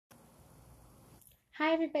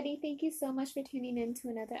Hi, everybody. Thank you so much for tuning in to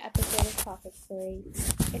another episode of Pocket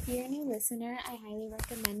Stories. If you're a new listener, I highly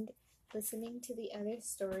recommend listening to the other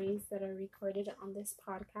stories that are recorded on this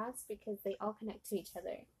podcast because they all connect to each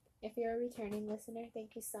other. If you're a returning listener,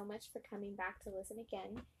 thank you so much for coming back to listen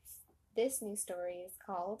again. This new story is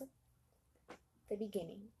called The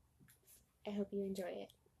Beginning. I hope you enjoy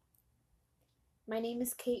it. My name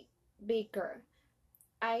is Kate Baker.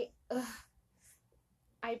 I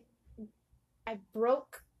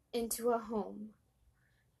broke into a home.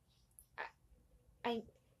 I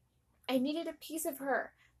needed a piece of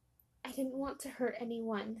her. I didn't want to hurt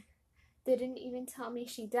anyone. They didn't even tell me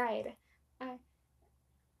she died.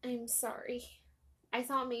 I'm sorry. I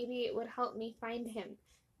thought maybe it would help me find him.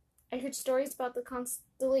 I heard stories about the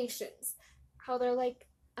constellations, how they're like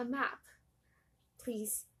a map.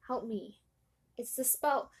 Please, help me. It's the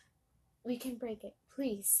spell. We can break it,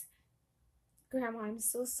 please. Grandma, I'm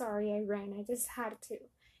so sorry I ran. I just had to.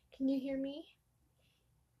 Can you hear me?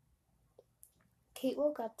 Kate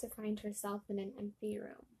woke up to find herself in an empty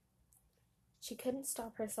room. She couldn't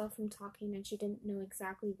stop herself from talking and she didn't know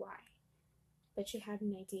exactly why, but she had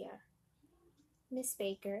an idea. Miss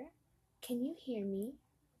Baker, can you hear me?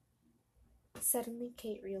 Suddenly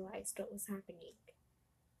Kate realized what was happening.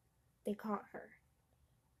 They caught her.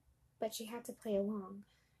 But she had to play along.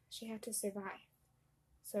 She had to survive,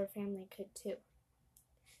 so her family could too.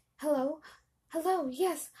 Hello? Hello,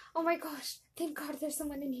 yes! Oh my gosh! Thank God there's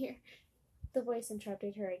someone in here! The voice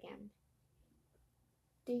interrupted her again.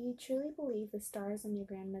 Do you truly believe the stars on your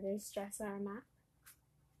grandmother's dress are a map?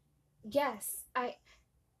 Yes,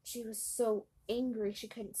 She was so angry she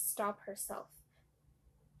couldn't stop herself.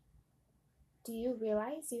 Do you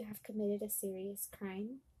realize you have committed a serious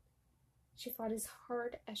crime? She fought as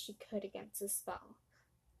hard as she could against the spell.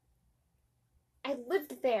 I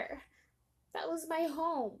lived there. That was my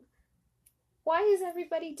home. Why is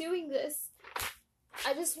everybody doing this?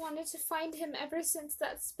 I just wanted to find him ever since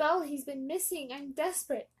that spell. He's been missing. I'm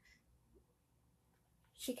desperate.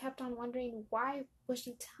 She kept on wondering, why was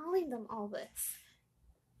she telling them all this?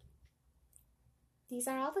 These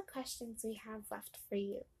are all the questions we have left for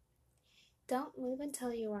you. Don't move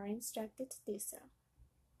until you are instructed to do so.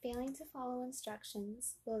 Failing to follow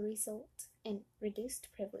instructions will result in reduced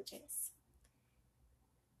privileges.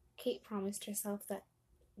 Kate promised herself that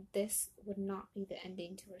this would not be the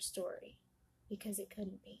ending to her story, because it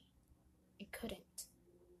couldn't be. It couldn't.